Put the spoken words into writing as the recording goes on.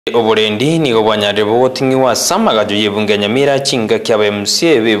Oburendi ni obwanyare bogotingi wa samagajo yebunge Nyamira chinga kya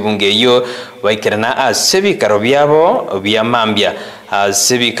MC bebunge yo baikirana asebikaro byabo byamambya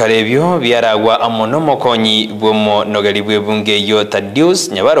asebikaro ebyo byaragwa amono mokonyi bwomo nogeri bwebunge yo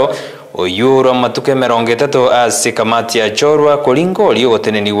Tadius Nyabaro oyuro matuke 30 ase kamati ya chorwa kolingoli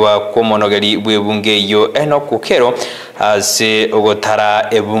ogoteneniwa kwa monogeri bwebunge yo Kukero ase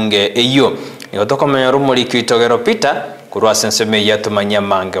ogotara ebunge eyo nigotokomenya rumuri kwitogero Peter kurwa senseme ya tumanya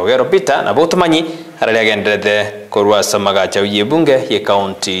manga wero Peter na botumanyi haralegendrede kurwa samagacha yebunge ye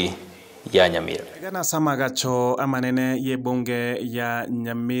county ya Nyamira gana samagacho amanene yebunge ya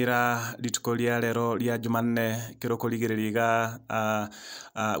Nyamira litukolia lero lya Jumanne kirokoligereriga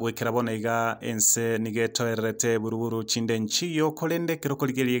wekera bona iga ense nigetoerete buruburu chinde nchiyo kolende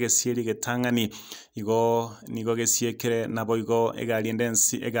kirokoligerige sieri getangani igo nigo gesiekere nabo igo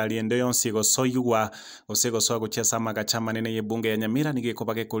egaliende yonsi igo soyuwa osego soa gocha samagacha manene yebunge ya Nyamira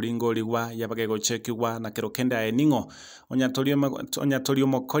nigekobage kolingoliwa yabage gochekiwa na kirokenda eningo onyatolio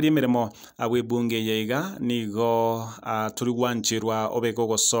mokoli miremo abwebunge yeiga nigo turiwanchirwa obego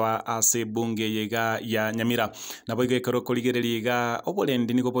gosoa ase bunge yeiga ya Nyamira nabo igekero koligereriga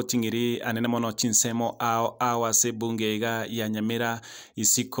obolendi nigo botingiri anene mono chinsemo ao ase bunge yeiga ya Nyamira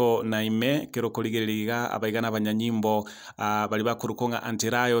isiko naime kero koligereriga abaigana abanyanyimbo bali bakurukonga anti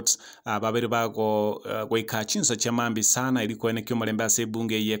riot babere bago goika chinsa chamambi sana iliko ene kyomalembe ase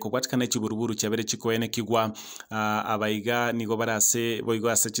bunge ye kokwatikana chiburuburu cyabere chiko ene kigwa abaiga nigo barase boigo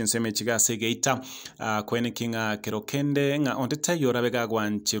ase chinseme chigase geita kwene kinga kerokende nga ondeta yorabega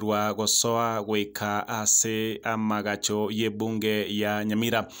gwanchirwa gosoa goika ase amagacho yebunge ya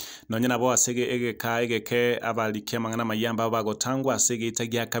Nyamira nonye nabo asege egeke abalike mangana mayamba bagotangwa ase geita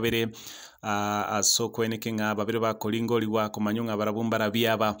gya kabere aso kwene kinga babere bakolingoliwa komanyunga barabumbara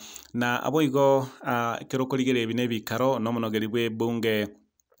byaba na aboigo kerokoligere bine bikaro no monogeri bwe bunge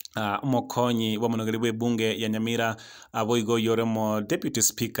mokonyi wa monogeri bwe bunge ya Nyamira aboigo yore mo deputy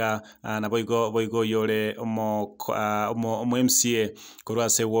speaker na boigo yore mo MCA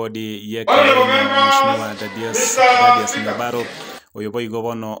kurwase wodi ye Mheshimiwa Tadius Nyabaro oyo boigo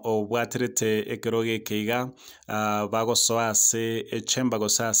bono obwaterete ekeroge keiga bagosoa ase echemba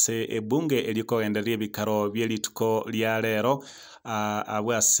gosase ebunge eliko enderie bikaro byelituko lya lero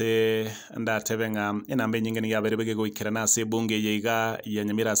abwase ndatebenga enambe nyinge ni yaberebege goikirana ase bunge yeiga ya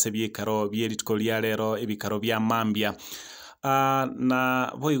Nyamira ase byikaro byelituko lya lero ebikaro bya mambya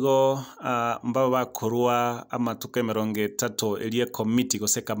na boigo mbaba bakorwa amatuke 30 elie committee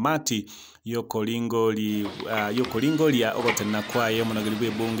goseka mati yokolingoli ya ogotena kwayo monogeri bwe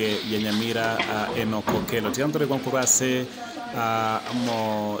bunge ya Nyamira Kokelo tiantore konkurase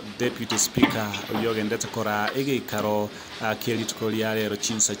mo deputy speaker yogendete kora egikaro kielituko lya lero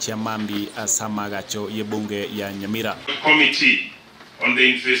chinsa cha mambi asamagacho yebunge ya Nyamira committee on the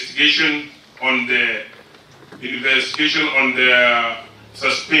investigation on the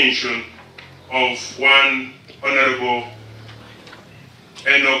suspension of one Honorable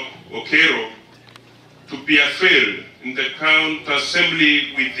Okero to be affirmed in the County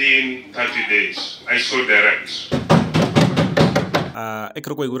Assembly within 30 days. I so direct.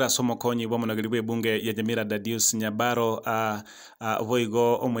 Ekroko igura somo konyi bwa monogeri bwe bunge ya Nyamira Tadius Nyabaro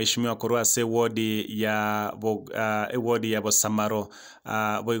voigo omweshimiwa korwase wodi ya Bosamaro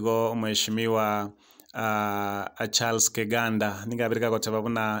voigo omweshimiwa Charles Keganda ningabirika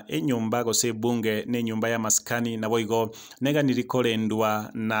gotababuna enyumba gose bunge ne nyumba ya maskani na boigo nega nirikolendwa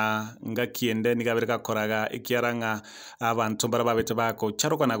na ngakiende ningabirika koraga ikiaranga abantu barababete bako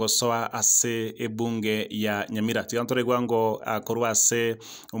charoko na gosoa ase ebunge ya Nyamira tiantore gwango korwase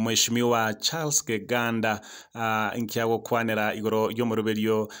omweshimiwa Charles Keganda inkiago kwanera igoro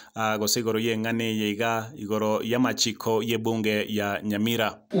yomoruberio gose igoro yengane yeiga igoro yamachiko yebunge ya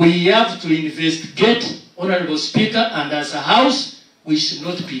Nyamira. We have to investigate, Honorable Speaker, and as a House, we should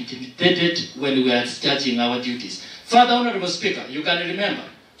not be intimidated when we are discharging our duties. Further, Honorable Speaker, you can remember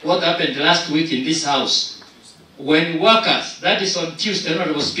what happened last week in this House when workers, that is on Tuesday,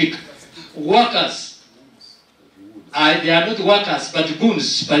 Honorable Speaker, workers, they are not workers but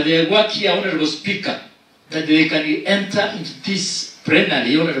goons, but they work here, Honorable Speaker, that they can enter into this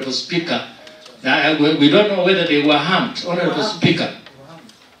plenary, Honorable Speaker. We don't know whether they were harmed, Honorable Speaker.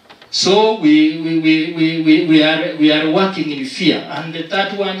 So we are working in fear, and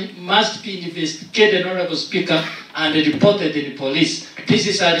that one must be investigated, Honorable Speaker, and reported in the police. This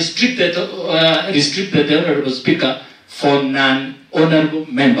is a restricted, Honorable Speaker, for non-honorable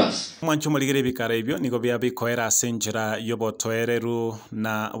members. Mwancho muligere bikara ibyo nigo byabikoera senjera yobotoereru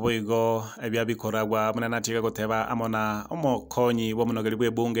na boigo ebyabikoragwa munanatiga goteba amona omokonyi bomunogeri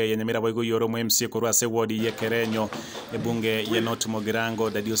bwebunge ya Nyamira boigo yoro mu MC kurwa se wodi yekerenyo ebunge ye North Mogirango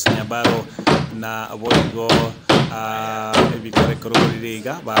Dadius Nyabaro na boigo ebikare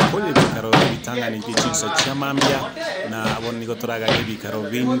kororiga bakole bikaro bitangana icyinsa cyamambya na aboni gotoraga ibikaro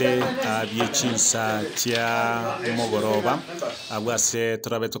binde by'ichinsa cya mugoroba abwase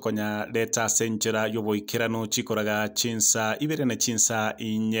turabe tukonya leta senjera yoboikirano chikoraga chinsa ibere na chinsa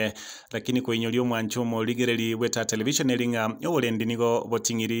inye lakini ko inyolyo mwancho mo ligereri weta television elinga yobolendi nigo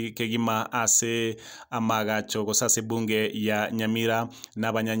botingiri kegima ase amaga chogo sase bunge ya Nyamira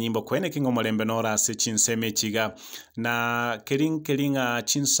n'abanyanyimbo kwene kingo molembe nora ase chinse mechiga na kelinga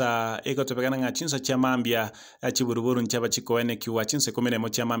chinsa egotopegana nga chinsa chamambya chiburuburu nchaba chikoene kiwa chinse komene mo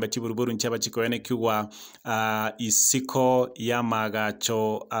chamambya chiburuburu nchaba chikoene kiwa isiko ya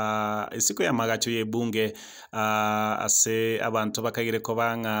magacho ye bunge ase abantu bakagire ko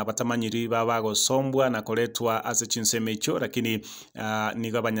banga batamanyiri babago sombwa na koletwa ase chinse mecho lakini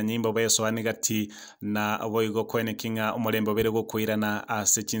nigo abanyanyimbo beso anigati na boigo kwene kinga umulembo bere go kuirana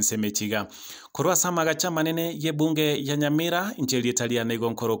ase chinse mechiga korwa samaga chamanene ye bunge ya Nyamira injeli Italia nego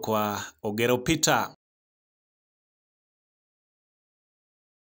nkoro kwa Ogero Peter.